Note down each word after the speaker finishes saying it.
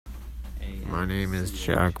My name is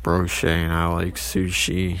Jack Brochet, and I like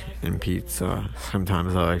sushi and pizza.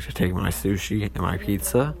 Sometimes I like to take my sushi and my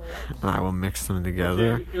pizza, and I will mix them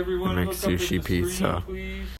together and make sushi pizza.